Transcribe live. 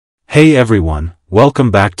Hey everyone,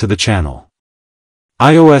 welcome back to the channel.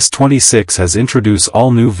 iOS 26 has introduced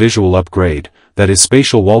all new visual upgrade, that is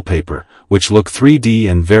spatial wallpaper, which look 3D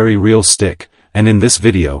and very realistic, and in this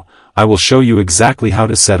video, I will show you exactly how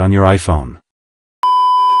to set on your iPhone.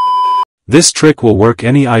 This trick will work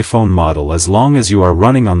any iPhone model as long as you are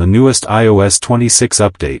running on the newest iOS 26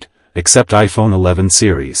 update, except iPhone 11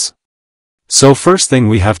 series. So first thing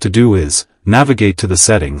we have to do is, navigate to the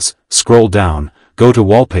settings, scroll down, go to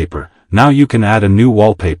wallpaper. Now you can add a new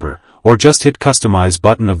wallpaper, or just hit customize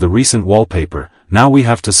button of the recent wallpaper. Now we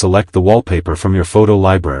have to select the wallpaper from your photo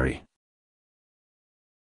library.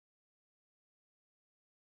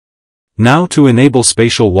 Now to enable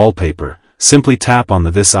spatial wallpaper, simply tap on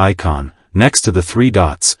this icon, next to the three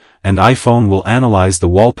dots, and iPhone will analyze the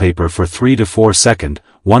wallpaper for 3 to 4 seconds.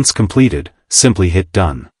 Once completed, simply hit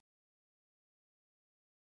done.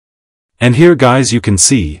 And here guys you can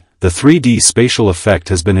see, the 3D spatial effect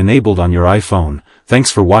has been enabled on your iPhone.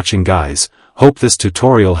 Thanks for watching guys, hope this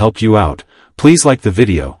tutorial helped you out. Please like the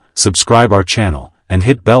video, subscribe our channel, and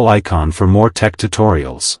hit bell icon for more tech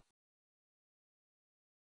tutorials.